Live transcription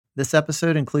This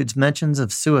episode includes mentions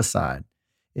of suicide.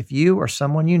 If you or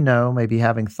someone you know may be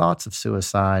having thoughts of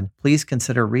suicide, please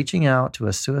consider reaching out to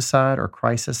a suicide or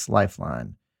crisis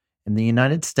lifeline. In the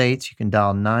United States, you can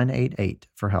dial 988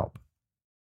 for help.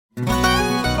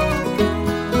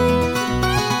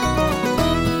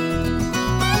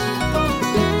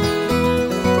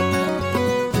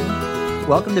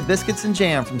 Welcome to Biscuits and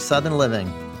Jam from Southern Living.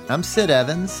 I'm Sid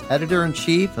Evans,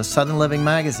 editor-in-chief of Southern Living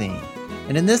magazine.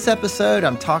 And in this episode,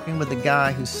 I'm talking with a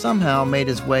guy who somehow made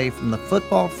his way from the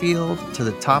football field to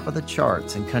the top of the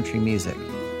charts in country music.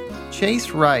 Chase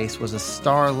Rice was a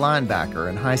star linebacker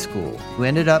in high school who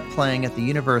ended up playing at the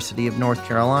University of North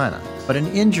Carolina, but an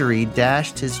injury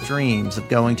dashed his dreams of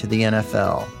going to the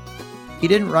NFL. He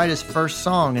didn't write his first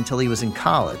song until he was in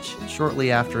college, shortly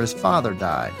after his father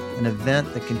died, an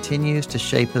event that continues to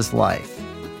shape his life.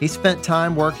 He spent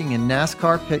time working in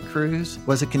NASCAR pit crews,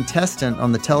 was a contestant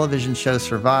on the television show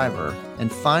Survivor,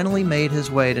 and finally made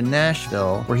his way to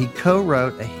Nashville, where he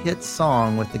co-wrote a hit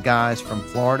song with the guys from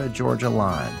Florida Georgia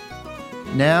Line.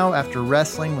 Now, after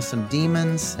wrestling with some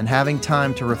demons and having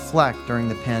time to reflect during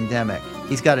the pandemic,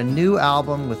 he's got a new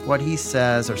album with what he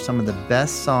says are some of the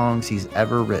best songs he's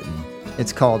ever written.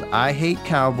 It's called I Hate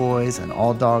Cowboys and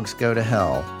All Dogs Go to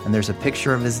Hell, and there's a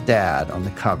picture of his dad on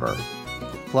the cover.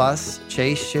 Plus,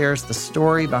 Chase shares the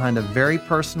story behind a very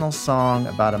personal song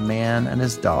about a man and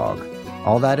his dog.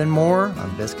 All that and more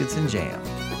on Biscuits and Jam.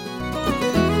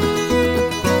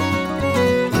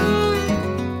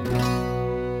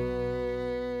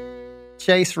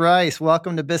 Chase Rice,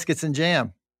 welcome to Biscuits and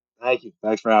Jam. Thank you.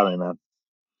 Thanks for having me, man.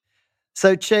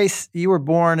 So, Chase, you were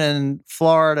born in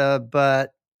Florida,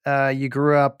 but you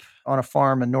grew up on a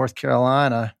farm in North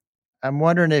Carolina. I'm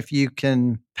wondering if you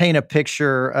can paint a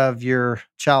picture of your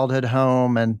childhood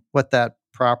home and what that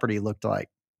property looked like.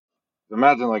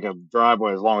 Imagine like a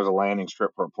driveway as long as a landing strip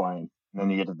for a plane. And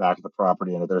then you get to the back of the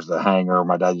property and there's the hangar.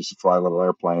 My dad used to fly little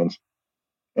airplanes.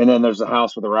 And then there's a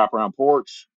house with a wraparound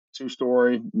porch,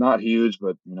 2-story, not huge,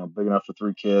 but big enough for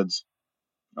 3 kids.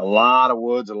 A lot of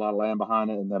woods, a lot of land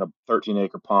behind it, and then a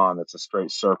 13-acre pond that's a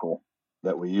straight circle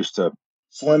that we used to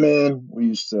swim in. We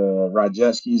used to ride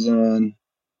jet skis in,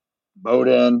 boat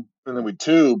in, and then we'd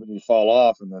tube and you'd fall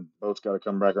off, and then boat's got to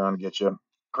come back around and get you.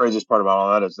 Craziest part about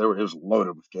all that is it was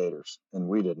loaded with gators, and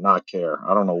we did not care.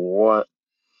 I don't know what.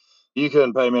 You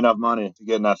couldn't pay me enough money to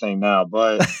get in that thing now,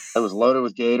 but it was loaded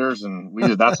with gators, and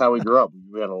that's how we grew up.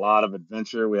 We had a lot of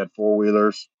adventure. We had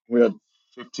 4-wheelers. We had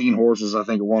 15 horses, I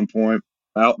think, at one point.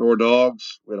 Outdoor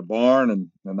dogs. We had a barn,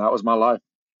 and that was my life.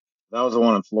 That was the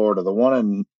one in Florida. The one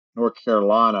in North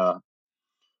Carolina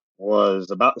was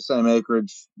about the same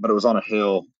acreage, but it was on a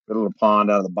hill, a little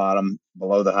pond out of the bottom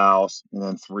below the house, and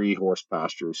then 3 horse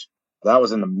pastures. That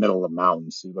was in the middle of the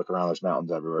mountains. You look around, there's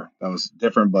mountains everywhere. That was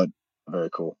different, but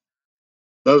very cool.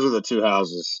 Those are the 2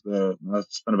 houses. I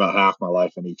spent about half my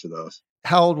life in each of those.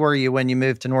 How old were you when you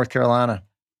moved to North Carolina?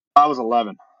 I was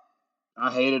 11.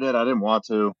 I hated it. I didn't want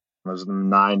to. It was in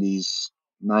the 90s.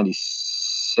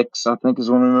 96, I think,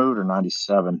 is when we moved, or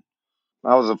 97.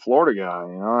 I was a Florida guy.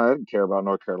 I didn't care about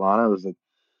North Carolina. It was the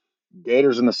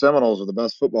Gators and the Seminoles were the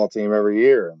best football team every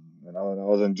year. And I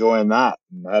was enjoying that.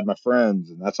 And I had my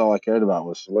friends, and that's all I cared about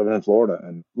was living in Florida.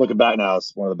 And looking back now,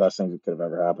 it's one of the best things that could have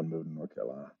ever happened moving to North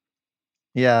Carolina.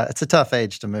 Yeah, it's a tough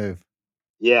age to move.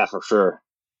 Yeah, for sure.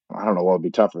 I don't know what would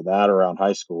be tougher, that or around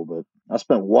high school, but I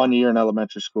spent 1 year in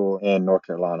elementary school in North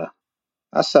Carolina.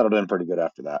 I settled in pretty good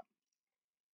after that.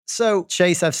 So,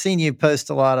 Chase, I've seen you post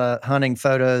a lot of hunting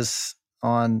photos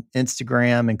on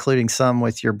Instagram, including some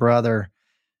with your brother.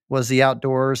 Was the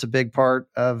outdoors a big part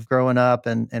of growing up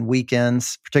and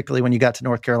weekends, particularly when you got to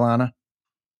North Carolina?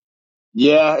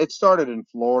 Yeah, it started in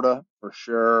Florida for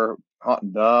sure,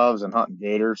 hunting doves and hunting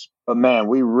gators. But man,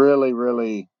 we really,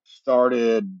 really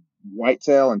started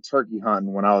whitetail and turkey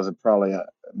hunting when I was in probably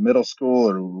middle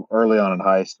school or early on in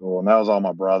high school. And that was all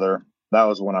my brother. That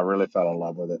was when I really fell in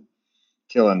love with it,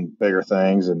 killing bigger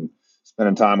things and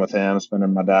spending time with him.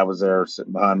 My dad was there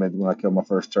sitting behind me when I killed my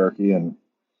first turkey. And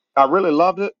I really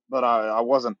loved it, but I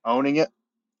wasn't owning it.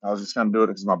 I was just kind of doing it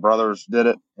because my brothers did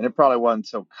it. And it probably wasn't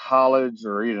until college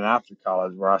or even after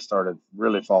college where I started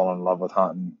really falling in love with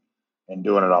hunting and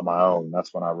doing it on my own.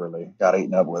 That's when I really got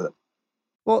eaten up with it.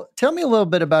 Well, tell me a little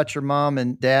bit about your mom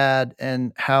and dad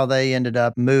and how they ended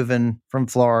up moving from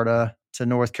Florida to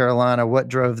North Carolina. What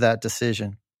drove that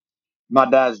decision? My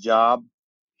dad's job,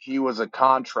 he was a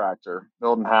contractor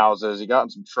building houses. He got in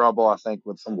some trouble, I think,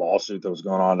 with some lawsuit that was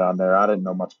going on down there. I didn't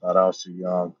know much about it. I was too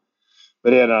young.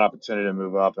 But he had an opportunity to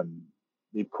move up and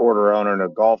be quarter owner in a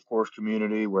golf course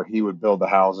community where he would build the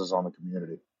houses on the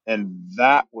community. And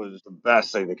that was the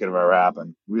best thing that could have ever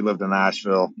happened. We lived in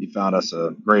Asheville. He found us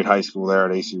a great high school there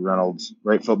at AC Reynolds,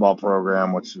 great football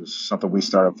program, which was something we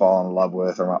started falling in love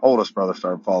with, or my oldest brother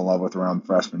started falling in love with around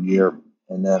freshman year.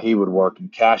 And then he would work in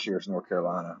Cashiers, North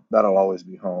Carolina. That'll always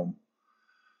be home.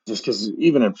 Just because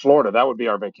even in Florida, that would be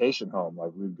our vacation home.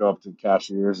 Like we'd go up to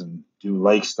Cashiers and do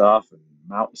lake stuff and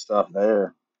mountain stuff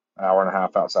there, an hour and a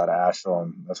half outside of Asheville.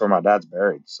 And that's where my dad's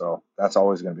buried. So that's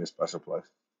always going to be a special place.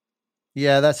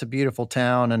 Yeah, that's a beautiful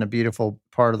town and a beautiful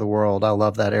part of the world. I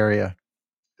love that area.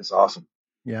 It's awesome.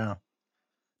 Yeah.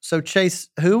 So, Chase,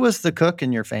 who was the cook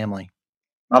in your family?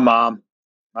 My mom,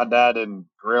 my dad didn't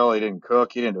grill, he didn't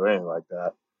cook, he didn't do anything like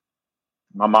that.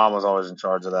 My mom was always in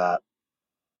charge of that.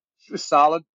 She was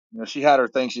solid. She had her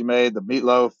thing she made, the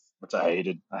meatloaf, which I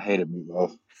hated. I hated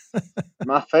meatloaf.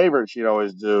 My favorite she'd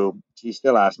always do, she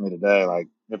still asks me today, like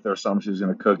if there was something she was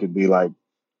going to cook, it'd be like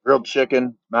grilled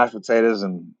chicken, mashed potatoes,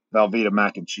 and Velveeta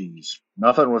mac and cheese.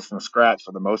 Nothing was from scratch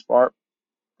for the most part.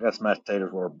 Yes, mashed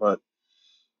potatoes were, but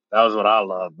that was what I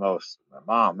loved most. My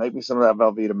mom, make me some of that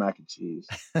Velveeta mac and cheese.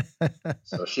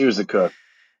 So she was the cook.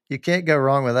 You can't go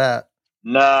wrong with that.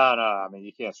 No, no, I mean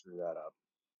you can't screw that up.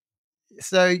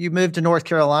 So, you moved to North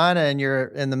Carolina and you're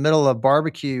in the middle of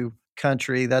barbecue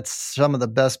country. That's some of the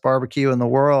best barbecue in the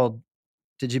world.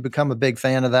 Did you become a big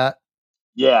fan of that?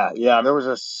 Yeah, yeah. There was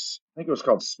I think it was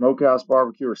called Smokehouse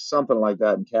Barbecue or something like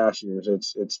that in Cashiers.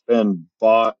 It's been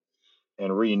bought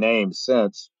and renamed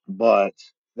since, but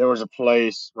there was a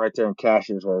place right there in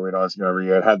Cashiers where we'd always go every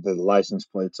year. It had the license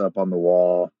plates up on the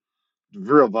wall.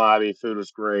 Real vibey. Food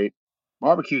was great.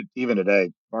 Barbecue even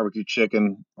today. Barbecue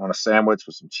chicken on a sandwich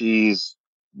with some cheese.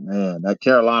 Man, that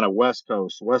Carolina West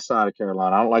Coast, west side of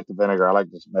Carolina. I don't like the vinegar. I like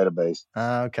the tomato base.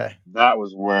 Okay. That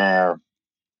was where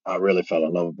I really fell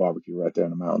in love with barbecue right there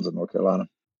in the mountains of North Carolina.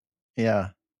 Yeah.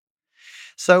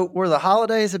 So, were the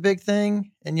holidays a big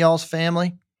thing in y'all's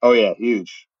family? Oh yeah,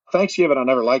 huge. Thanksgiving I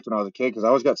never liked when I was a kid because I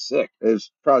always got sick. It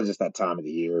was probably just that time of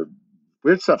the year.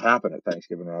 Weird stuff happened at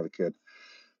Thanksgiving when I was a kid.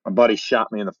 My buddy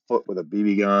shot me in the foot with a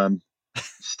BB gun,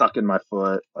 stuck in my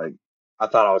foot. Like I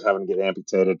thought I was having to get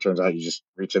amputated. Turns out you just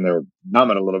reach in there,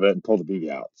 numb it a little bit, and pull the BB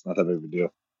out. It's not that big of a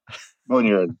deal. But when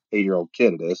you're an 8-year-old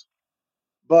kid, it is.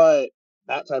 But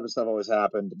that type of stuff always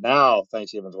happened. Now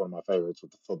Thanksgiving's one of my favorites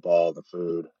with the football, the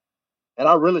food. And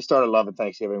I really started loving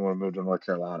Thanksgiving when we moved to North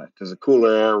Carolina because the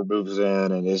cooler air moves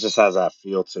in and it just has that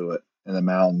feel to it in the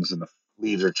mountains and the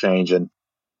leaves are changing.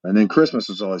 And then Christmas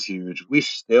was always huge. We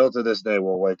still to this day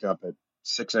will wake up at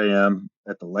 6 a.m.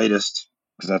 at the latest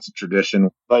because that's a tradition.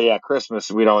 But yeah, Christmas,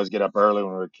 we'd always get up early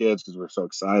when we were kids because we were so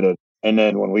excited. And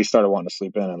then when we started wanting to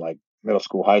sleep in like middle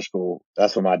school, high school,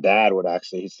 that's when my dad would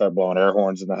he'd start blowing air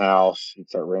horns in the house. He'd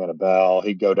start ringing a bell.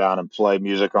 He'd go down and play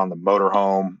music on the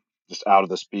motorhome just out of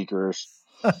the speakers.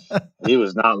 He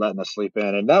was not letting us sleep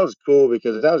in. And that was cool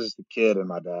because that was just a kid and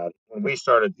my dad. When we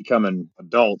started becoming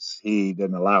adults, he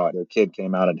didn't allow it. The kid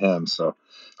came out in him. So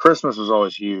Christmas was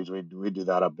always huge. We do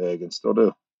that up big and still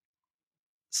do.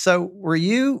 So, were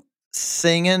you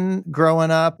singing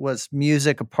growing up? Was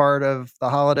music a part of the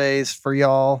holidays for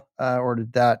y'all, or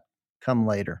did that come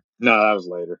later? No, that was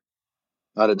later.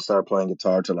 I didn't start playing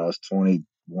guitar till I was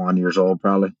 21 years old,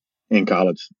 probably in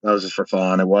college. That was just for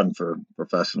fun. It wasn't for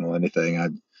professional anything.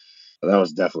 That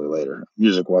was definitely later.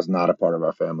 Music was not a part of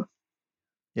our family.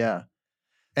 Yeah.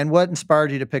 And what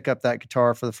inspired you to pick up that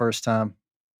guitar for the first time?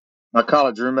 My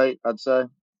college roommate, I'd say.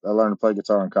 I learned to play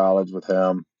guitar in college with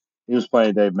him. He was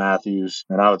playing Dave Matthews,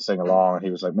 and I would sing along. And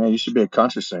he was like, "Man, you should be a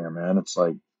country singer, man." It's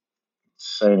like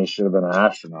saying he should have been an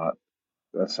astronaut.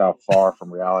 That's how far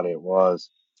from reality it was.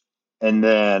 And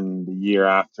then the year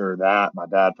after that, my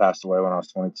dad passed away when I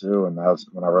was 22, and that was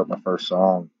when I wrote my first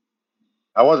song.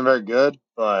 I wasn't very good,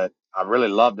 but I really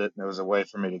loved it. And it was a way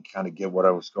for me to kind of get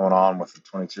what was going on with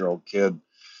a 22-year-old kid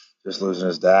just losing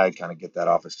his dad, kind of get that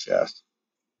off his chest.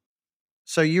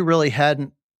 So, you really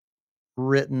hadn't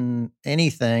written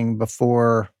anything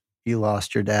before you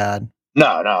lost your dad?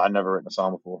 No, no, I'd never written a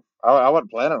song before. I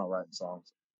wasn't planning on writing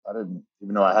songs. I didn't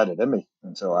even know I had it in me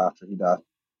until after he died.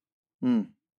 Hmm.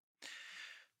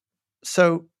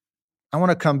 So, I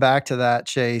want to come back to that,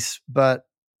 Chase, but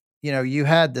you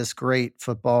had this great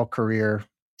football career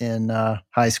in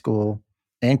high school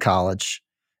and college,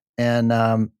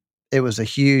 and it was a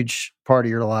huge part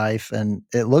of your life. And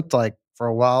it looked like for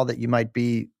a while that you might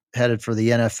be headed for the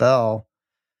NFL.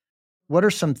 What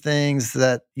are some things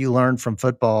that you learned from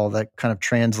football that kind of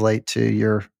translate to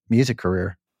your music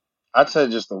career? I'd say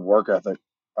just the work ethic.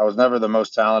 I was never the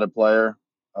most talented player.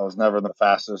 I was never the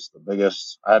fastest, the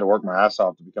biggest. I had to work my ass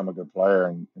off to become a good player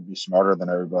and be smarter than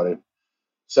everybody.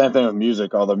 Same thing with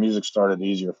music, although music started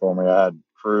easier for me. I had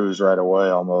crews right away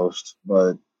almost,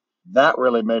 but That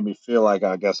really made me feel like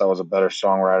I guess I was a better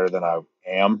songwriter than I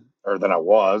am or than I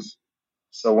was.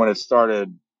 So when it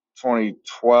started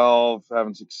 2012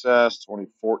 having success,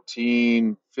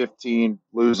 2014, 15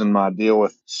 losing my deal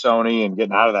with Sony and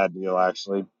getting out of that deal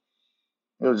actually,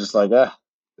 it was just like,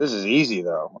 this is easy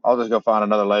though. I'll just go find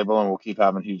another label and we'll keep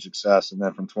having huge success. And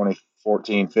then from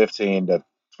 2014, 15 to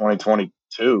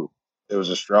 2022, it was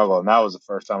a struggle. And that was the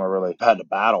first time I really had to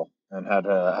battle and had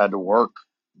to work.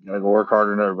 Got to go work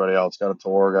harder than everybody else. Got to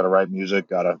tour. Got to write music.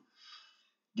 Got to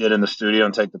get in the studio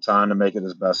and take the time to make it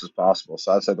as best as possible.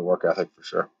 So I'd say the work ethic for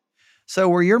sure. So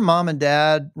were your mom and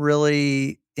dad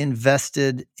really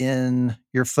invested in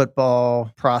your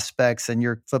football prospects and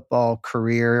your football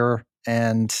career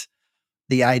and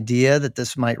the idea that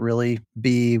this might really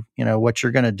be, what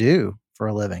you're going to do for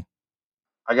a living?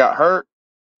 I got hurt.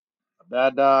 My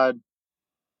dad died.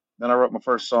 Then I wrote my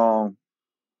first song.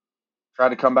 Tried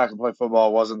to come back and play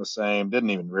football. Wasn't the same.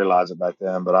 Didn't even realize it back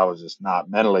then, but I was just not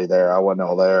mentally there. I wasn't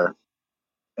all there.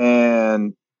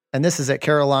 And this is at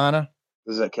Carolina?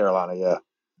 This is at Carolina, yeah.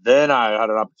 Then I had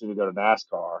an opportunity to go to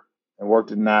NASCAR and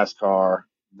worked in NASCAR.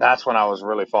 That's when I was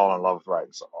really falling in love with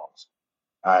writing songs.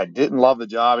 I didn't love the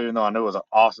job, even though I knew it was an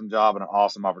awesome job and an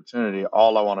awesome opportunity.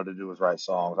 All I wanted to do was write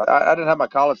songs. I didn't have my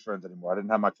college friends anymore. I didn't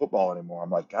have my football anymore.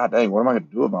 I'm like, God dang, what am I going to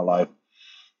do with my life?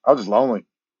 I was just lonely.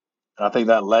 And I think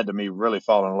that led to me really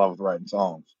falling in love with writing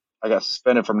songs. I got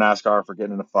suspended from NASCAR for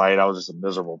getting in a fight. I was just a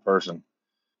miserable person.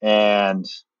 And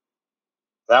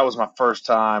that was my first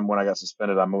time when I got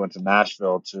suspended. I moved to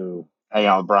Nashville to hang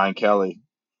out with Brian Kelly.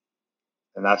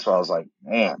 And that's why I was like,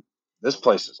 man, this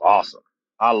place is awesome.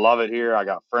 I love it here. I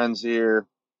got friends here.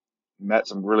 Met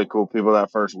some really cool people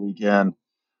that first weekend.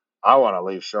 I want to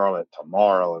leave Charlotte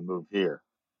tomorrow and move here.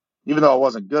 Even though I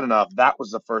wasn't good enough, that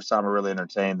was the first time I really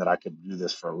entertained that I could do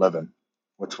this for a living,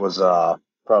 which was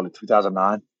probably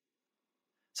 2009.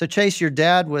 So Chase, your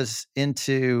dad was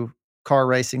into car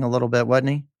racing a little bit, wasn't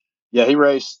he? Yeah, he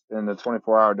raced in the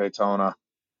 24-hour Daytona,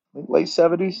 I think late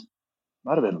 70s,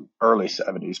 might have been early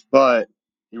 70s, but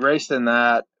he raced in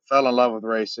that, fell in love with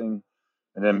racing.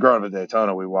 And then growing up in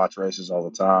Daytona, we watch races all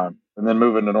the time. And then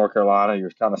moving to North Carolina,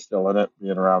 you're kind of still in it,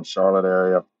 being around Charlotte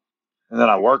area. And then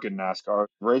I work in NASCAR.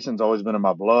 Racing's always been in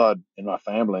my blood, in my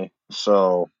family.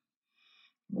 So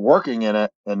working in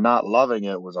it and not loving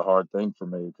it was a hard thing for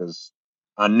me because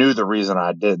I knew the reason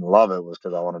I didn't love it was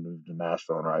because I wanted to move to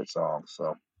Nashville and write songs.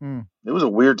 So it was a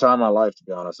weird time in my life, to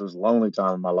be honest. It was a lonely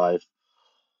time in my life.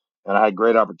 And I had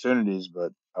great opportunities,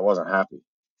 but I wasn't happy.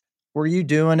 Were you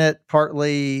doing it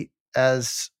partly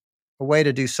as a way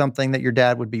to do something that your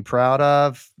dad would be proud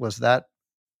of? Was that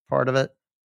part of it?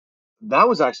 That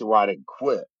was actually why I didn't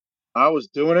quit. I was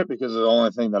doing it because it was the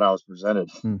only thing that I was presented.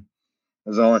 It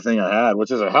was the only thing I had,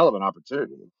 which is a hell of an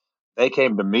opportunity. They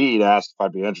came to me to ask if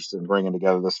I'd be interested in bringing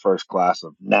together this first class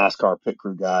of NASCAR pit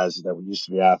crew guys that used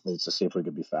to be athletes to see if we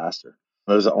could be faster.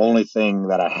 It was the only thing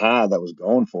that I had that was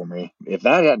going for me. If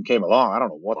that hadn't came along, I don't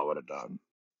know what I would have done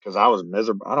because I was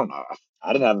miserable. I don't know.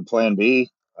 I didn't have a plan B.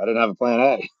 I didn't have a plan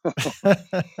A.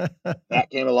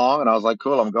 That came along, and I was like,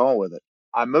 cool, I'm going with it.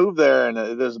 I moved there, and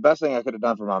it was the best thing I could have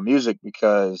done for my music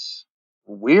because,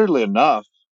 weirdly enough,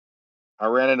 I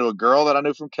ran into a girl that I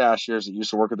knew from Cashiers that used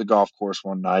to work at the golf course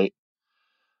one night.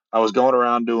 I was going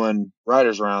around doing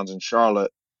writers rounds in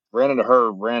Charlotte. Ran into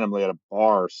her randomly at a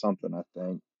bar or something, I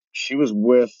think. She was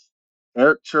with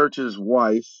Eric Church's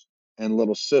wife and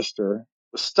little sister.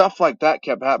 Stuff like that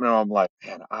kept happening. I'm like,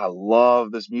 man, I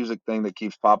love this music thing that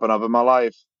keeps popping up in my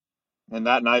life. And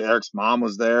that night, Eric's mom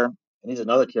was there. And he's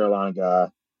another Carolina guy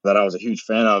that I was a huge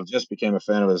fan of, just became a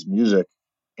fan of his music.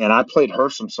 And I played her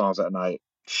some songs that night.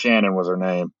 Shannon was her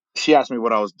name. She asked me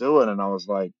what I was doing, and I was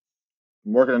like,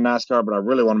 I'm working in NASCAR, but I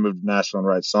really want to move to Nashville and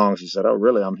write songs. She said, oh,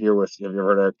 really? I'm here with you. Have you ever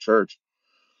heard Eric Church?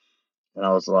 And I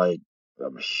was like,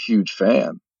 I'm a huge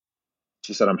fan.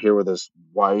 She said, I'm here with his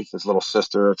wife, his little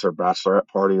sister. It's her bachelorette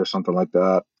party or something like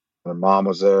that. Her mom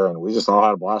was there, and we just all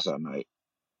had a blast that night.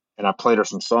 And I played her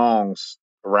some songs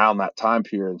around that time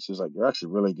period. And she was like, you're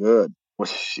actually really good.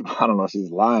 Which I don't know if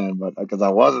she's lying, but because I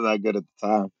wasn't that good at the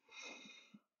time.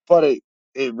 But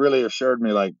it really assured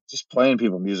me, like, just playing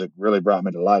people music really brought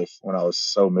me to life when I was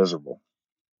so miserable.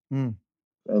 And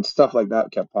stuff like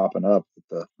that kept popping up.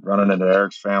 The running into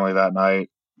Eric's family that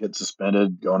night, get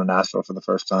suspended, going to Nashville for the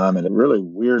first time. And it really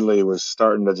weirdly was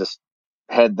starting to just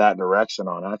head that direction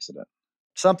on accident.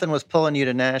 Something was pulling you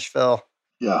to Nashville.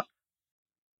 Yeah.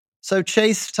 So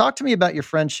Chase, talk to me about your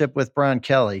friendship with Brian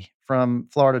Kelly from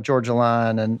Florida Georgia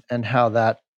Line and how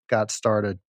that got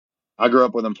started. I grew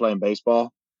up with him playing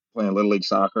baseball, playing Little League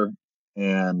soccer.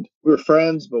 And we were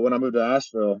friends, but when I moved to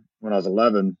Asheville when I was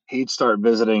 11, he'd start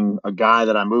visiting a guy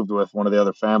that I moved with, one of the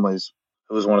other families,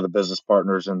 who was one of the business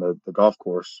partners in the golf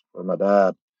course with my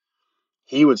dad.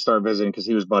 He would start visiting because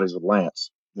he was buddies with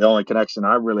Lance. The only connection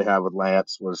I really had with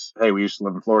Lance was, hey, we used to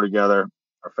live in Florida together.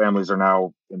 Our families are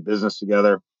now in business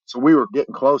together. So we were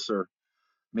getting closer,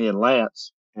 me and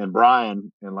Lance, and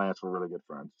Brian and Lance were really good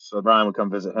friends. So Brian would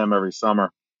come visit him every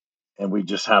summer and we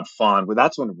just have fun. But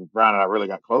that's when Brian and I really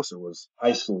got closer, was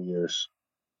high school years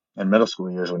and middle school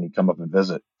years when he'd come up and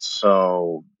visit.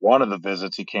 So one of the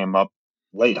visits, he came up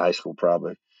late high school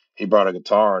probably. He brought a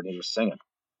guitar and he was singing.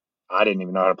 I didn't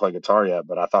even know how to play guitar yet,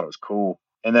 but I thought it was cool.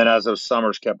 And then as those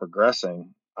summers kept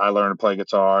progressing, I learned to play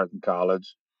guitar in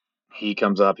college. He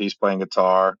comes up, he's playing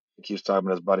guitar. He keeps talking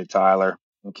to his buddy Tyler.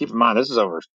 And keep in mind, this is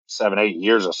over 7-8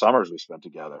 years of summers we spent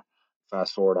together.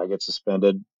 Fast forward, I get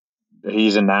suspended.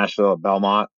 He's in Nashville at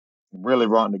Belmont, really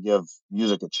wanting to give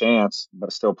music a chance,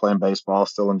 but still playing baseball,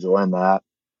 still enjoying that.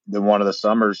 Then one of the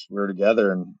summers we were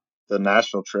together and the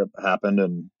Nashville trip happened,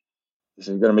 and he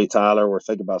said, "You're going to meet Tyler. We're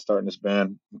thinking about starting this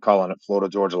band. I'm calling it Florida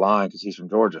Georgia Line because he's from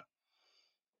Georgia."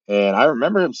 And I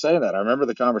remember him saying that. I remember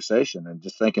the conversation and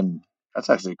just thinking, that's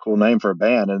actually a cool name for a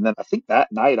band. And then I think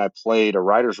that night I played a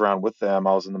writer's round with them.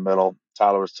 I was in the middle.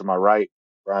 Tyler was to my right.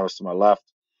 Brian was to my left.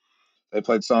 They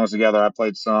played songs together. I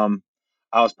played some.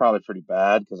 I was probably pretty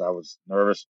bad because I was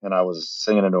nervous and I was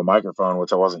singing into a microphone,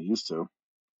 which I wasn't used to.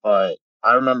 But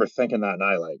I remember thinking that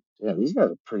night, like, yeah, these guys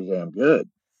are pretty damn good.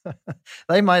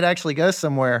 They might actually go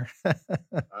somewhere.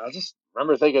 I just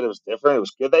remember thinking it was different. It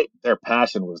was good. Their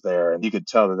passion was there, and you could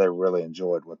tell that they really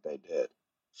enjoyed what they did.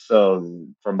 So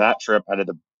from that trip, I did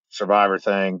the Survivor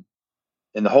thing,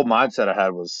 and the whole mindset I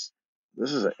had was,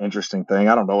 this is an interesting thing.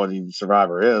 I don't know what even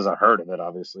Survivor is. I heard of it,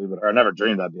 obviously, but I never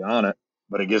dreamed I'd be on it.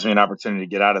 But it gives me an opportunity to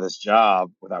get out of this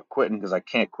job without quitting, because I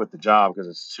can't quit the job because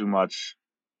it's too much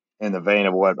in the vein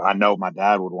of what I know my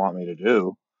dad would want me to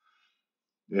do.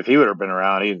 If he would have been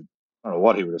around, I don't know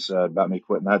what he would have said about me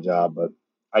quitting that job. But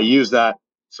I used that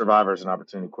Survivor as an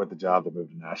opportunity to quit the job to move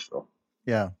to Nashville.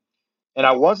 Yeah. And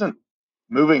I wasn't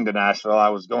moving to Nashville. I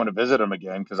was going to visit him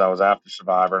again because I was after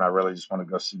Survivor and I really just wanted to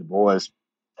go see the boys.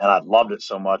 And I loved it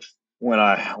so much when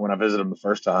I visited them the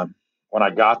first time. When I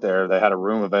got there, they had a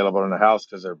room available in the house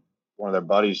because one of their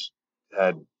buddies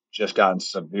had just gotten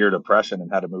severe depression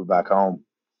and had to move back home.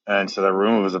 And so the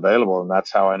room was available, and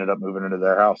that's how I ended up moving into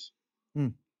their house.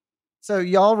 So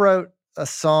y'all wrote a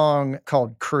song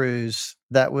called Cruise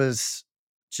that was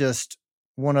just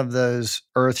one of those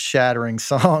earth-shattering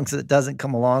songs that doesn't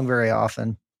come along very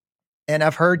often. And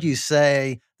I've heard you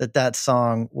say that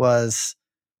song was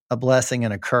a blessing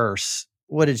and a curse.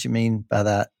 What did you mean by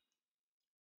that?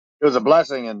 It was a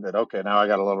blessing in that, okay, now I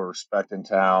got a little respect in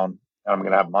town and I'm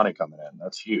going to have money coming in.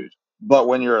 That's huge. But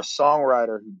when you're a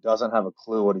songwriter who doesn't have a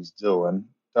clue what he's doing,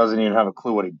 doesn't even have a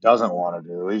clue what he doesn't want to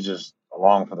do, he's just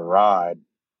along for the ride,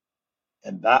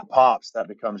 and that pops, that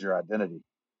becomes your identity.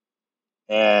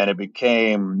 And it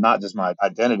became not just my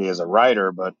identity as a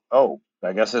writer, but, oh,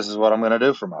 I guess this is what I'm going to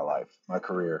do for my life, my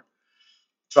career.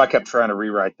 So I kept trying to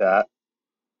rewrite that.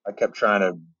 I kept trying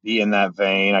to be in that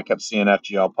vein. I kept seeing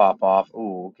FGL pop off.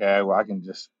 Oh, okay, well, I can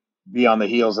just be on the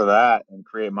heels of that and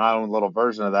create my own little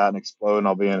version of that and explode, and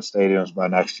I'll be in stadiums by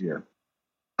next year.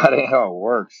 That ain't how it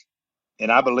works.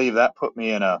 And I believe that put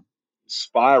me in a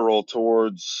spiral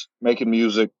towards making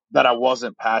music that I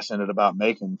wasn't passionate about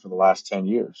making for the last 10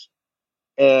 years.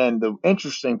 And the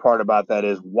interesting part about that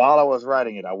is, while I was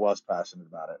writing it, I was passionate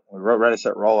about it. When we wrote Ready,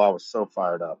 Set, Roll, I was so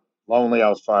fired up. Lonely, I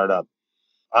was fired up.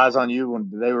 Eyes on You,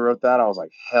 when they wrote that, I was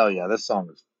like, hell yeah, this song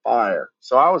is fire.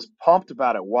 So I was pumped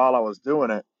about it while I was doing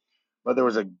it, but there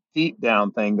was a deep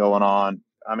down thing going on.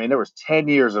 I mean, there was 10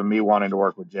 years of me wanting to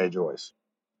work with Jay Joyce.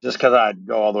 Just because I'd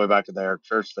go all the way back to the Eric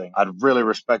Church thing. I'd really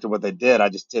respected what they did. I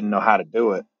just didn't know how to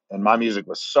do it. And my music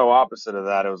was so opposite of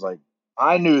that. It was like,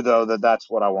 I knew, though, that that's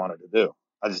what I wanted to do.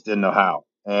 I just didn't know how.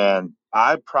 And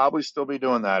I'd probably still be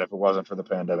doing that if it wasn't for the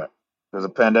pandemic. Because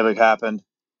the pandemic happened,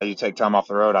 you take time off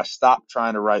the road. I stopped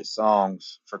trying to write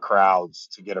songs for crowds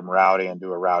to get them rowdy and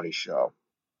do a rowdy show.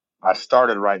 I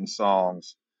started writing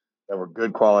songs that were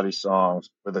good quality songs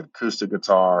with an acoustic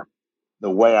guitar the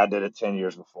way I did it 10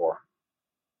 years before.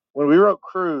 When we wrote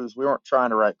Cruise, we weren't trying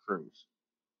to write Cruise.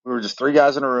 We were just three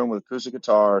guys in a room with acoustic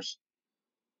guitars.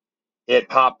 It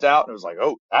popped out and it was like,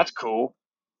 oh, that's cool.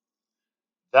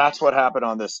 That's what happened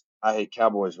on this I Hate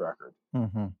Cowboys record.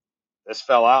 Mm-hmm. This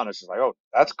fell out and it's just like, oh,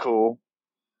 that's cool.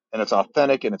 And it's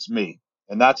authentic and it's me.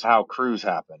 And that's how Cruise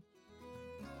happened.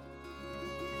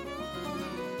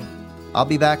 I'll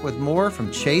be back with more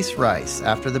from Chase Rice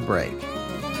after the break.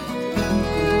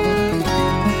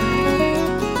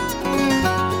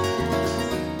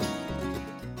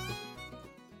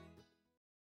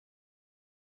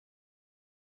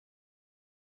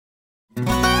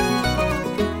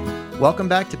 Welcome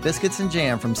back to Biscuits and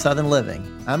Jam from Southern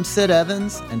Living. I'm Sid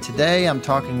Evans, and today I'm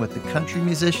talking with the country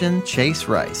musician Chase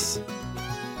Rice.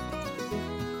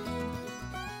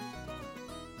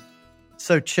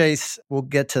 So, Chase, we'll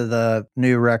get to the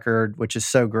new record, which is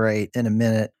so great, in a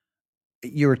minute.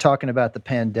 You were talking about the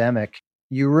pandemic.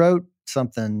 You wrote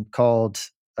something called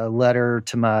A Letter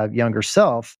to My Younger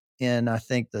Self in, I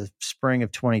think, the spring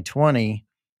of 2020.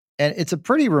 And it's a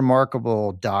pretty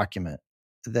remarkable document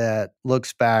that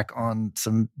looks back on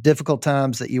some difficult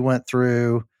times that you went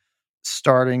through,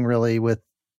 starting really with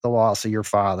the loss of your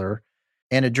father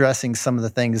and addressing some of the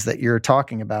things that you're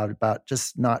talking about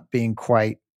just not being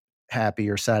quite happy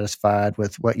or satisfied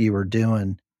with what you were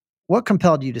doing. What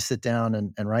compelled you to sit down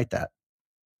and write that?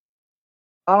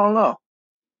 I don't know.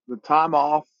 The time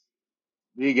off,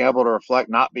 being able to reflect,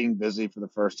 not being busy for the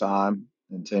first time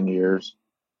in 10 years.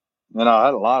 I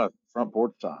had a lot of front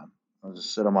porch time. I would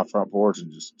just sit on my front porch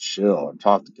and just chill and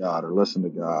talk to God or listen to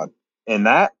God. And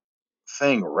that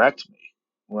thing wrecked me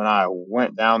when I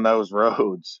went down those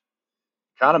roads.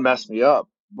 Kind of messed me up,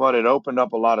 but it opened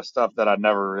up a lot of stuff that I'd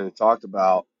never really talked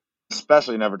about,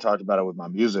 especially never talked about it with my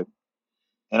music.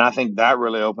 And I think that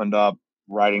really opened up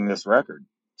writing this record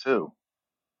too.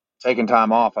 Taking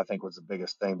time off, I think, was the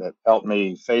biggest thing that helped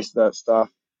me face that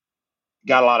stuff.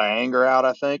 Got a lot of anger out,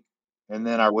 I think. And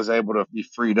then I was able to be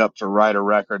freed up to write a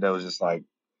record that was just like,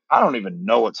 I don't even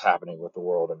know what's happening with the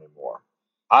world anymore.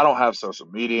 I don't have social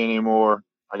media anymore.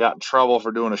 I got in trouble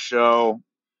for doing a show.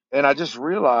 And I just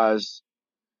realized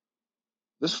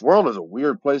this world is a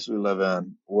weird place we live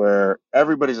in where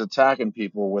everybody's attacking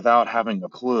people without having a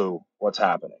clue what's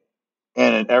happening.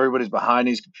 And everybody's behind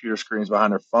these computer screens,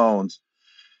 behind their phones.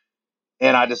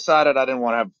 And I decided I didn't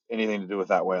want to have anything to do with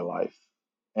that way of life.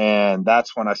 And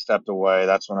that's when I stepped away.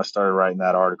 That's when I started writing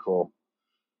that article.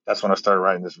 That's when I started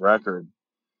writing this record.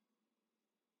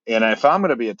 And if I'm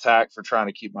going to be attacked for trying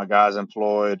to keep my guys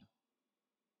employed,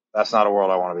 that's not a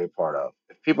world I want to be a part of.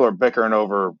 If people are bickering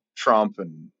over Trump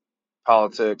and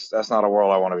politics, that's not a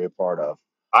world I want to be a part of.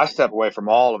 I stepped away from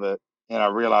all of it, and I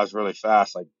realized really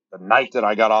fast, like the night that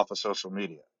I got off of social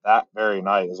media, that very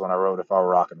night is when I wrote If I Were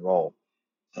Rock and Roll.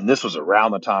 And this was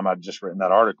around the time I'd just written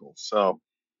that article. So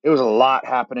it was a lot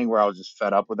happening where I was just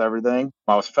fed up with everything.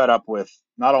 I was fed up with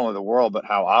not only the world, but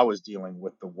how I was dealing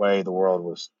with the way the world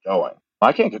was going.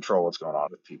 I can't control what's going on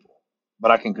with people, but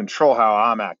I can control how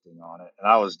I'm acting on it. And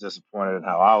I was disappointed in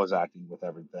how I was acting with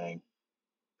everything.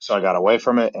 So I got away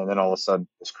from it. And then all of a sudden,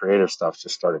 this creative stuff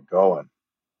just started going.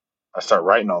 I start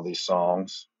writing all these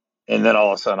songs. And then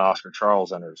all of a sudden, Oscar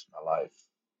Charles enters my life.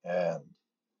 And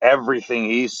everything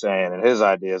he's saying and his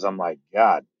ideas, I'm like,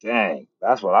 God dang,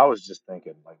 that's what I was just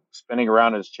thinking. Like spinning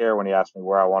around in his chair when he asked me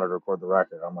where I wanted to record the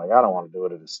record. I'm like, I don't want to do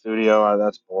it in the studio.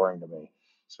 That's boring to me.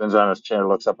 Spins around in his chair,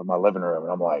 looks up at my living room,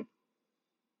 and I'm like,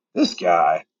 this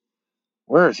guy,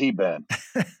 where has he been?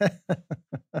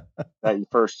 That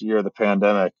first year of the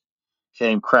pandemic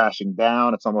came crashing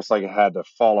down. It's almost like it had to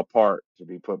fall apart to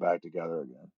be put back together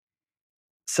again.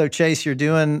 So, Chase, you're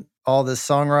doing all this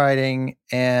songwriting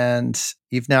and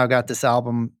you've now got this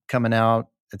album coming out.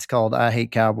 It's called I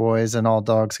Hate Cowboys and All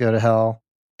Dogs Go to Hell.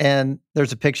 And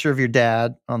there's a picture of your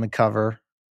dad on the cover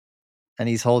and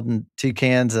he's holding 2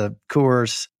 cans of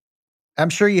Coors. I'm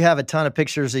sure you have a ton of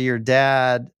pictures of your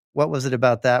dad. What was it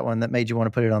about that one that made you want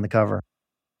to put it on the cover?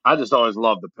 I just always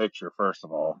loved the picture, first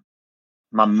of all.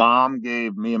 My mom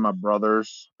gave me and my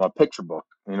brothers a picture book,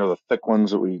 the thick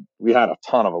ones that we had a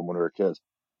ton of them when we were kids.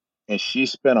 And she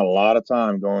spent a lot of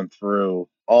time going through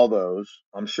all those.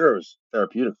 I'm sure it was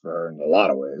therapeutic for her in a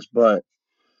lot of ways, but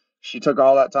she took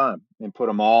all that time and put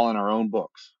them all in her own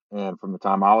books. And from the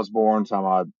time I was born to the time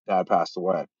my dad passed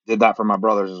away, did that for my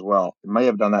brothers as well. May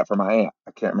have done that for my aunt.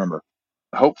 I can't remember.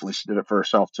 Hopefully she did it for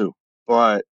herself too.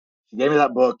 But she gave me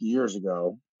that book years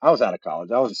ago. I was out of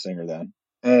college. I was a singer then.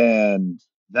 And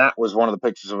that was one of the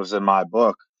pictures that was in my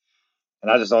book.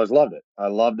 And I just always loved it. I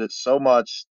loved it so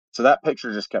much. So that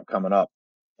picture just kept coming up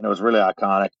and it was really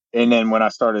iconic. And then when I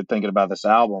started thinking about this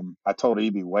album, I told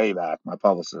EB way back, my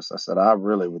publicist, I said, I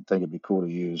really would think it'd be cool to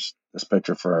use this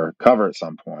picture for a cover at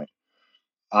some point.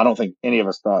 I don't think any of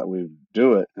us thought we would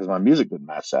do it because my music didn't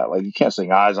match that. Like you can't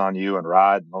sing Eyes on You and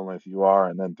Ride and Only If You Are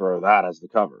and then throw that as the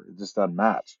cover. It just doesn't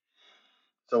match.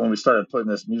 So when we started putting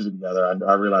this music together,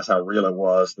 I realized how real it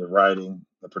was. The writing,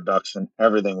 the production,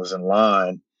 everything was in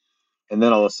line. And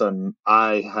then all of a sudden,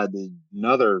 I had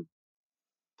another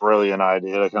brilliant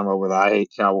idea to come up with I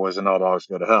Hate Cowboys and All Dogs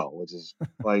Go to Hell, which is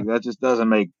like, that just doesn't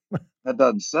that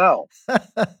doesn't sell.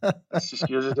 That's just,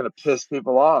 you're just going to piss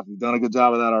people off. You've done a good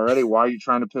job of that already. Why are you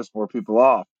trying to piss more people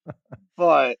off?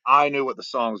 But I knew what the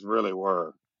songs really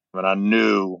were. But I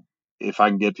knew if I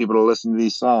can get people to listen to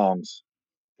these songs,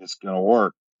 it's going to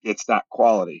work. It's that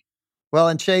quality. Well,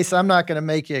 and Chase, I'm not going to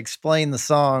make you explain the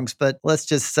songs, but let's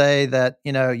just say that,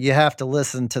 you have to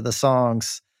listen to the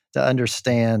songs to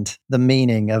understand the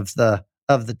meaning of the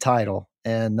title.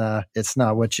 And it's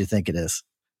not what you think it is.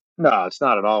 No, it's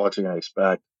not at all what you're going to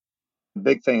expect. The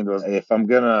big thing was, if I'm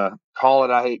going to call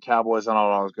it I Hate Cowboys and I'll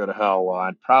Always Go to Hell, well,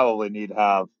 I'd probably need to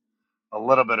have a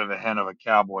little bit of a hint of a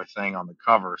cowboy thing on the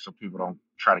cover so people don't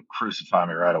try to crucify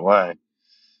me right away.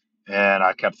 And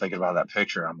I kept thinking about that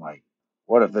picture. I'm like,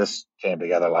 what if this came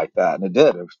together like that? And it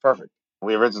did. It was perfect.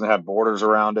 We originally had borders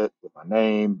around it with my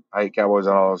name. I Hate Cowboys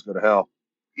and I'll Always Go to Hell.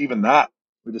 Even that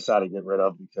we decided to get rid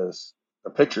of because the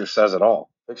picture says it all.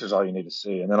 Picture's all you need to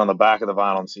see. And then on the back of the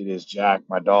vinyl and CD is Jack,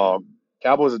 my dog.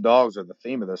 Cowboys and dogs are the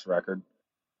theme of this record,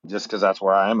 just because that's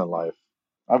where I am in life.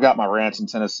 I've got my ranch in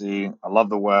Tennessee. I love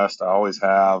the West. I always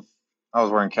have. I was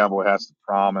wearing cowboy hats to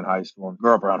prom in high school and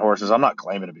grew up around horses. I'm not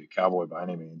claiming to be a cowboy by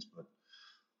any means, but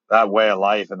that way of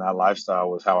life and that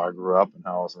lifestyle was how I grew up and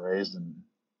how I was raised. And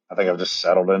I think I've just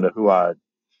settled into who I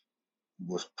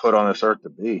was put on this earth to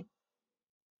be.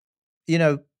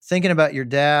 Thinking about your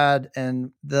dad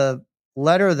and the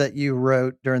letter that you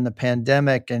wrote during the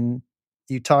pandemic, and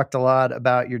you talked a lot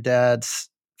about your dad's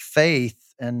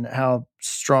faith and how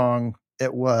strong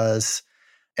it was.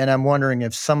 And I'm wondering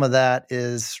if some of that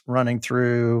is running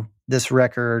through this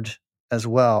record as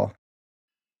well.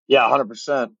 Yeah,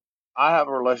 100%. I have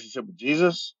a relationship with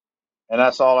Jesus, and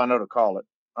that's all I know to call it.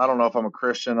 I don't know if I'm a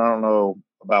Christian. I don't know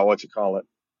about what you call it.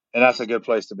 And that's a good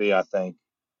place to be, I think.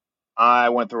 I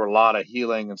went through a lot of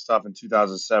healing and stuff in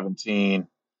 2017.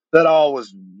 That all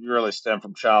was really stemmed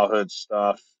from childhood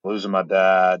stuff, losing my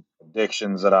dad,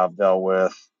 addictions that I've dealt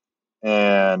with.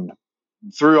 And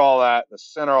through all that, the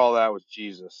center of all that was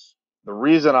Jesus. The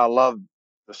reason I love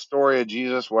the story of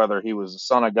Jesus, whether he was the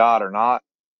son of God or not,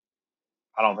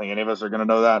 I don't think any of us are going to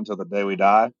know that until the day we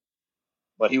die.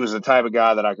 But he was the type of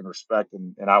guy that I can respect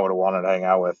and I would have wanted to hang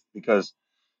out with, because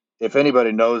if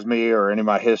anybody knows me or any of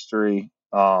my history,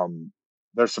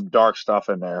 there's some dark stuff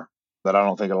in there that I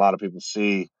don't think a lot of people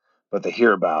see, but they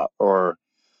hear about, or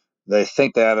they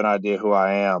think they have an idea who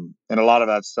I am. And a lot of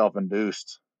that's self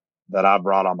induced that I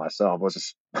brought on myself, which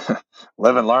is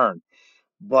live and learn.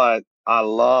 But I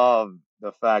love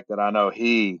the fact that I know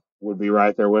he would be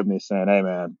right there with me saying, hey,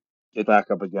 man, get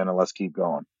back up again and let's keep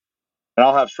going. And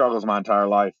I'll have struggles my entire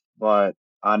life, but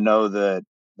I know that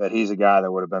he's a guy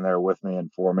that would have been there with me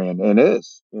and for me, and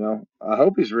is. I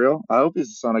hope he's real. I hope he's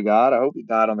the son of God. I hope he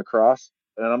died on the cross.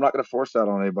 And I'm not going to force that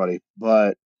on anybody,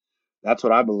 but that's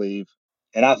what I believe.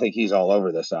 And I think he's all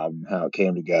over this album, how it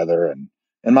came together,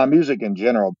 and my music in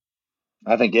general.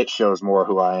 I think it shows more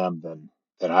who I am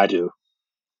than I do.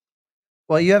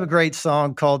 Well, you have a great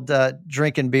song called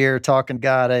Drinking Beer, Talking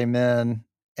God, Amen.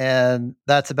 And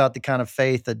that's about the kind of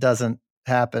faith that doesn't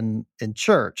happen in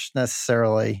church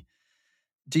necessarily.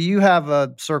 Do you have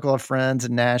a circle of friends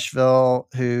in Nashville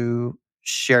who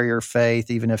share your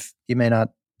faith, even if you may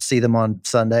not see them on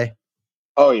Sunday?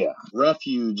 Oh, yeah.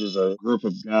 Refuge is a group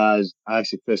of guys. I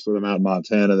actually fished with them out in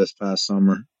Montana this past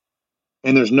summer.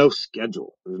 And there's no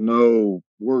schedule. There's no,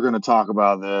 we're going to talk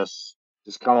about this.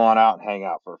 Just come on out and hang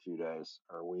out for a few days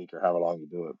or a week or however long you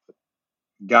do it. But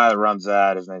the guy that runs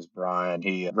that, his name's Brian.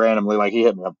 He randomly, he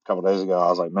hit me up a couple days ago. I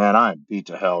was like, man, I am beat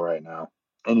to hell right now.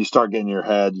 And you start getting in your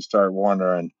head, you start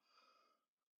wondering,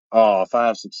 oh, if I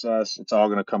have success, it's all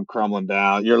going to come crumbling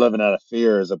down. You're living out of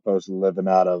fear as opposed to living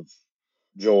out of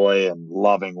joy and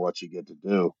loving what you get to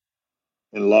do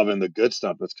and loving the good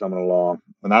stuff that's coming along.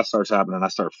 When that starts happening, I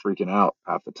start freaking out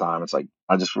half the time. It's like,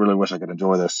 I just really wish I could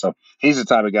enjoy this. So he's the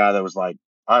type of guy that was like,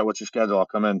 all right, what's your schedule? I'll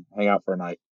come in, hang out for a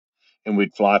night. And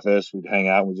we'd fly fish, we'd hang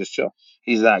out, and we'd just chill.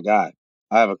 He's that guy.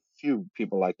 I have a few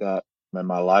people like that in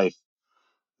my life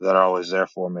that are always there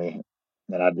for me,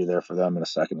 and I'd be there for them in a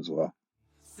second as well.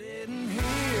 Sitting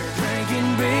here,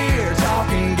 drinking beer,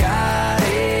 talking God,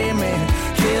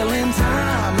 amen. Killing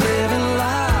time, living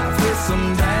life with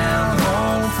some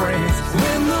down-home friends.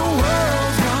 When the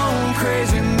world's gone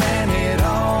crazy, man, it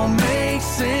all makes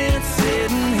sense.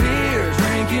 Sitting here,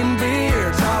 drinking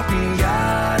beer, talking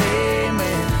God,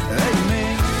 amen.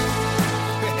 Amen.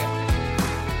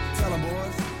 Tell 'em,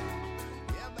 boys.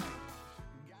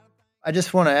 I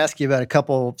just want to ask you about a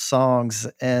couple songs,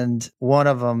 and one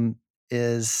of them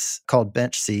is called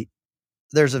Bench Seat.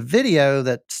 There's a video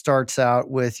that starts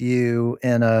out with you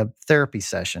in a therapy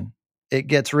session. It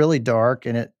gets really dark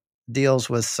and it deals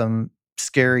with some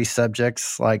scary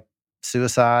subjects like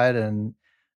suicide. And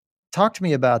talk to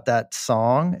me about that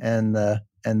song and the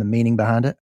meaning behind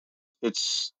it.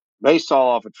 It's based all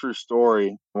off a true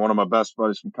story. One of my best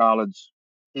buddies from college,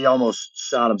 He almost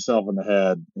shot himself in the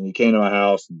head. And he came to my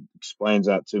house and explains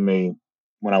that to me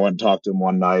when I went and talked to him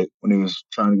one night when he was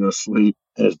trying to go to sleep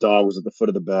and his dog was at the foot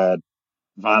of the bed.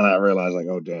 Finally, I realized, like,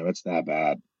 oh, damn, it's that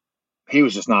bad. He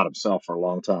was just not himself for a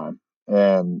long time.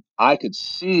 And I could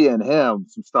see in him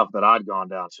some stuff that I'd gone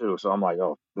down too. So I'm like,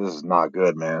 oh, this is not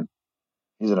good, man.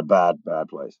 He's in a bad, bad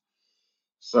place.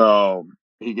 So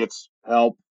he gets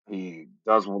help. He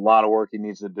does a lot of work he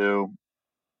needs to do.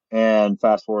 And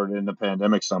fast forward in the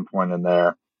pandemic, some point in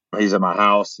there, he's at my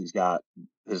house. He's got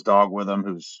his dog with him,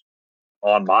 who's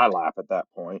on my lap at that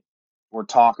point. We're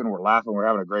talking, we're laughing, we're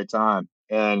having a great time.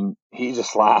 And he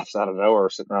just laughs out of nowhere,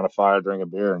 sitting around a fire, drinking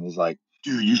beer. And he's like,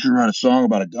 dude, you should write a song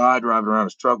about a guy driving around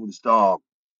his truck with his dog.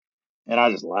 And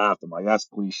I just laughed. I'm like, that's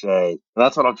cliche.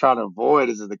 That's what I'm trying to avoid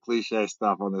is the cliche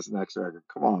stuff on this next record.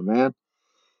 Come on, man.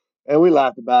 And we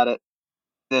laughed about it.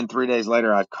 Then 3 days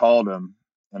later, I called him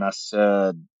and I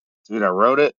said, dude, I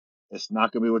wrote it. It's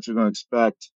not going to be what you're going to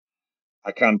expect.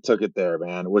 I kind of took it there,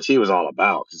 man, which he was all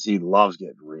about because he loves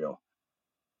getting real.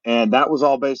 And that was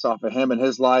all based off of him and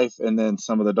his life and then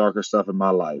some of the darker stuff in my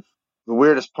life. The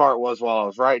weirdest part was while I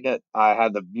was writing it, I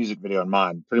had the music video in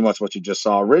mind, pretty much what you just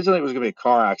saw. Originally, it was going to be a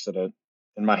car accident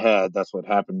in my head. That's what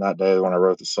happened that day when I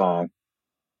wrote the song.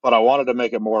 But I wanted to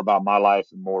make it more about my life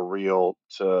and more real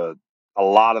to a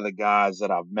lot of the guys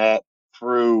that I've met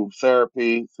through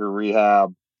therapy, through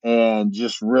rehab, and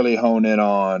just really hone in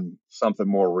on something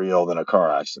more real than a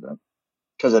car accident.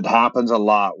 Because it happens a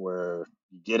lot where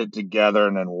you get it together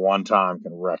and then one time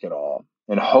can wreck it all.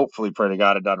 And hopefully, pray to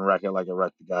God, it doesn't wreck it like it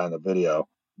wrecked the guy in the video.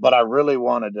 But I really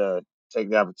wanted to take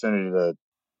the opportunity to,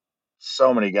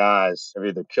 so many guys have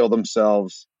either killed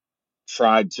themselves,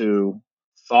 tried to,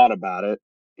 thought about it.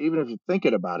 Even if you're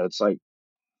thinking about it, it's like,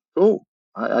 cool,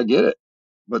 I get it.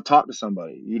 But talk to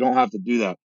somebody. You don't have to do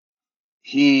that.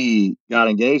 He got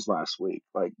engaged last week.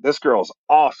 Like, this girl's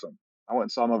awesome. I went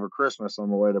and saw him over Christmas on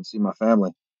the way to see my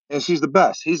family. And she's the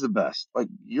best. He's the best. Like,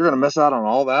 you're going to miss out on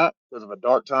all that because of a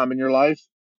dark time in your life.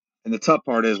 And the tough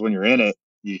part is when you're in it,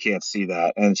 you can't see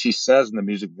that. And she says in the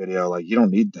music video, like, you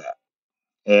don't need that.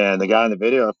 And the guy in the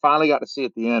video finally got to see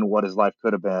at the end what his life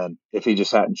could have been if he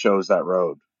just hadn't chose that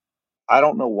road. I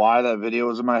don't know why that video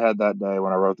was in my head that day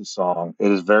when I wrote the song.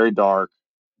 It is very dark,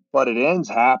 but it ends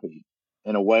happy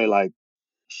in a way. Like,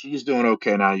 she's doing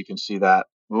okay now. You can see that.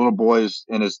 The little boy's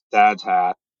in his dad's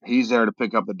hat. He's there to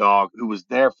pick up the dog who was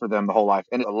there for them the whole life.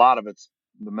 And a lot of it's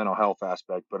the mental health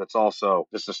aspect, but it's also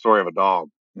just the story of a dog.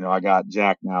 You know, I got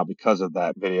Jack now because of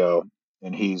that video,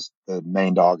 and he's the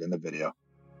main dog in the video.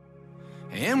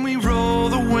 And we roll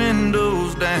the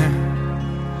windows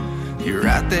down. You're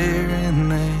right there in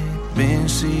that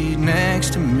bench seat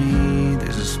next to me.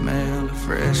 There's a smell of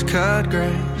fresh cut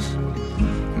grass.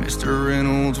 Mr.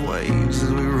 Reynolds waves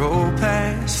as we roll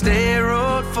past State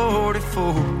Road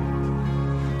 44.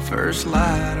 First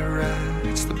light I ride,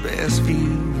 it's the best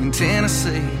view in Tennessee.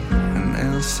 And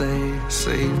they'll say I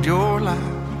saved your life.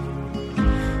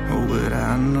 Oh, but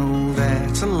I know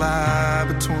that's a lie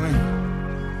between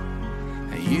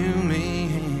you, me,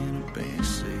 and a bench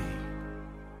seat.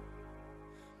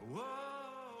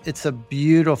 It's a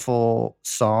beautiful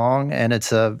song, and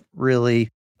it's a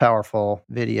really powerful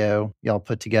video y'all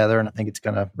put together, and I think it's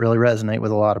going to really resonate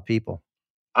with a lot of people.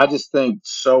 I just think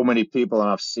so many people, and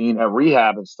I've seen at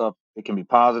rehab and stuff, it can be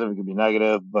positive, it can be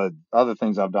negative, but other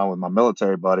things I've done with my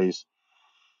military buddies,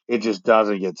 it just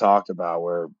doesn't get talked about,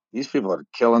 where these people are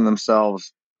killing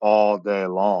themselves all day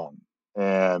long.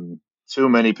 And too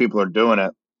many people are doing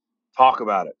it. Talk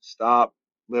about it. Stop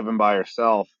living by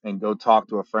yourself and go talk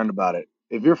to a friend about it.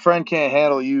 If your friend can't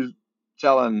handle you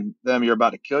telling them you're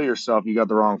about to kill yourself, you got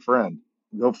the wrong friend.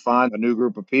 Go find a new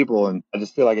group of people. And I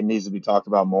just feel like it needs to be talked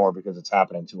about more because it's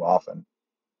happening too often.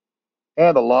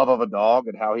 And the love of a dog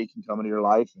and how he can come into your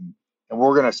life. And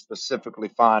we're going to specifically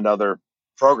find other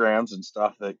programs and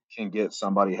stuff that can get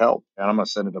somebody help. And I'm going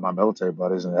to send it to my military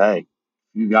buddies and, hey,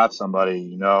 if you got somebody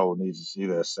you know needs to see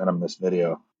this, send them this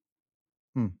video.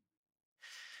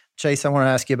 Chase, I want to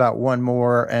ask you about one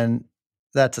more, and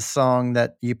that's a song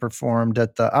that you performed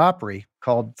at the Opry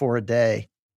called For a Day,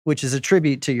 which is a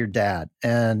tribute to your dad.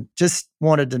 And just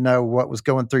wanted to know what was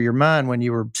going through your mind when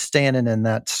you were standing in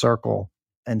that circle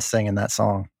and singing that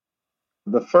song.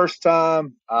 The first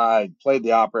time I played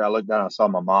the Opry, I looked down and saw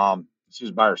my mom. She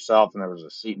was by herself, and there was a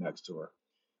seat next to her.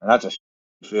 And that's a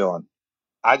feeling.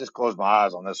 I just closed my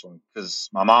eyes on this one because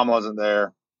my mom wasn't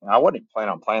there. And I wasn't even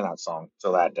planning on playing that song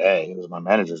till that day. It was my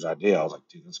manager's idea. I was like,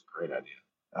 dude, that's a great idea.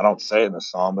 I don't say it in the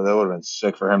song, but it would have been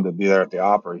sick for him to be there at the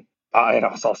Opry. And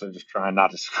I was also just trying not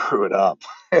to screw it up.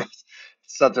 It's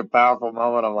such a powerful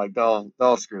moment. I'm like, don't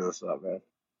screw this up, man.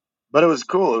 But it was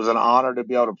cool. It was an honor to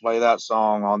be able to play that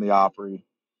song on the Opry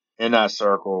in that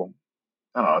circle.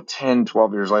 I don't know, 10,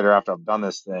 12 years later after I've done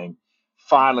this thing,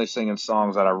 finally singing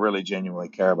songs that I really genuinely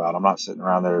care about. I'm not sitting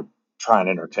around there trying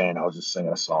to entertain. I was just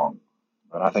singing a song.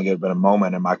 And I think it had been a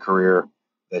moment in my career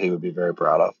that he would be very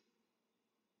proud of.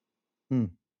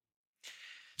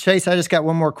 Chase, I just got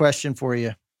one more question for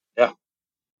you. Yeah.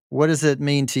 What does it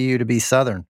mean to you to be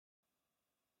Southern?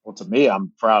 Well, to me,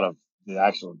 I'm proud of the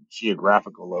actual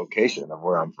geographical location of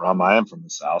where I'm from. I am from the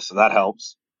South, so that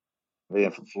helps.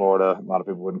 Being from Florida, a lot of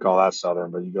people wouldn't call that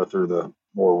Southern, but you go through the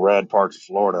more red parts of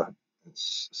Florida,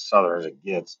 it's Southern as it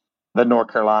gets. Then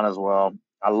North Carolina as well.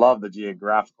 I love the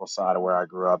geographical side of where I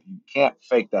grew up. You can't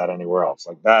fake that anywhere else.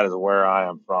 Like, that is where I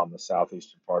am from, the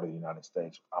southeastern part of the United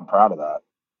States. I'm proud of that.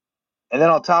 And then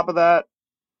on top of that,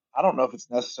 I don't know if it's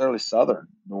necessarily Southern.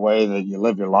 The way that you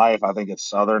live your life, I think it's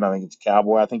Southern. I think it's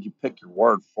cowboy. I think you pick your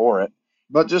word for it.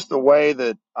 But just the way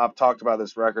that I've talked about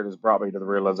this record has brought me to the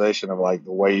realization of, like,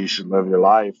 the way you should live your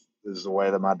life is the way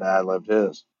that my dad lived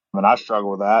his. I mean, I struggle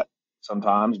with that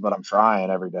sometimes, but I'm trying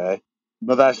every day.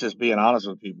 But that's just being honest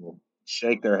with people.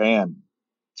 Shake their hand.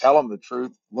 Tell them the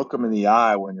truth. Look them in the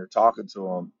eye when you're talking to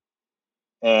them.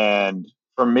 And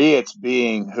for me, it's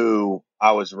being who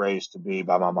I was raised to be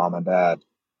by my mom and dad,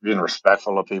 being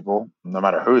respectful of people, no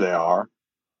matter who they are.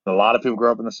 A lot of people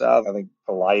grow up in the South. I think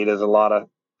polite is a lot of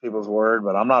people's word,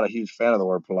 but I'm not a huge fan of the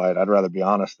word polite. I'd rather be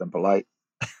honest than polite.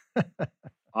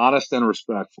 Honest and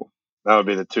respectful. That would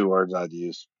be the two words I'd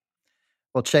use.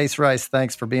 Well, Chase Rice,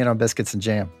 thanks for being on Biscuits and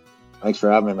Jam. Thanks for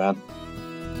having me, man.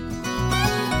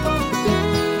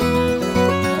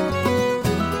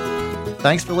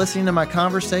 Thanks for listening to my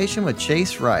conversation with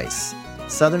Chase Rice.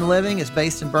 Southern Living is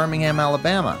based in Birmingham,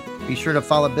 Alabama. Be sure to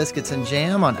follow Biscuits and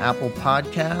Jam on Apple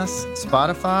Podcasts,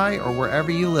 Spotify, or wherever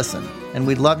you listen. And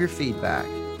we'd love your feedback.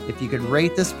 If you could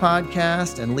rate this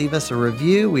podcast and leave us a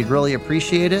review, we'd really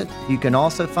appreciate it. You can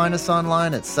also find us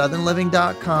online at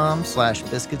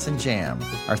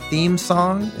southernliving.com/biscuitsandjam. Our theme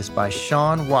song is by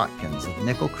Sean Watkins of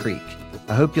Nickel Creek.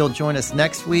 I hope you'll join us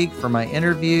next week for my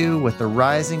interview with the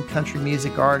rising country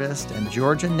music artist and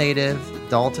Georgia native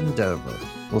Dalton Dover.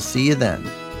 We'll see you then.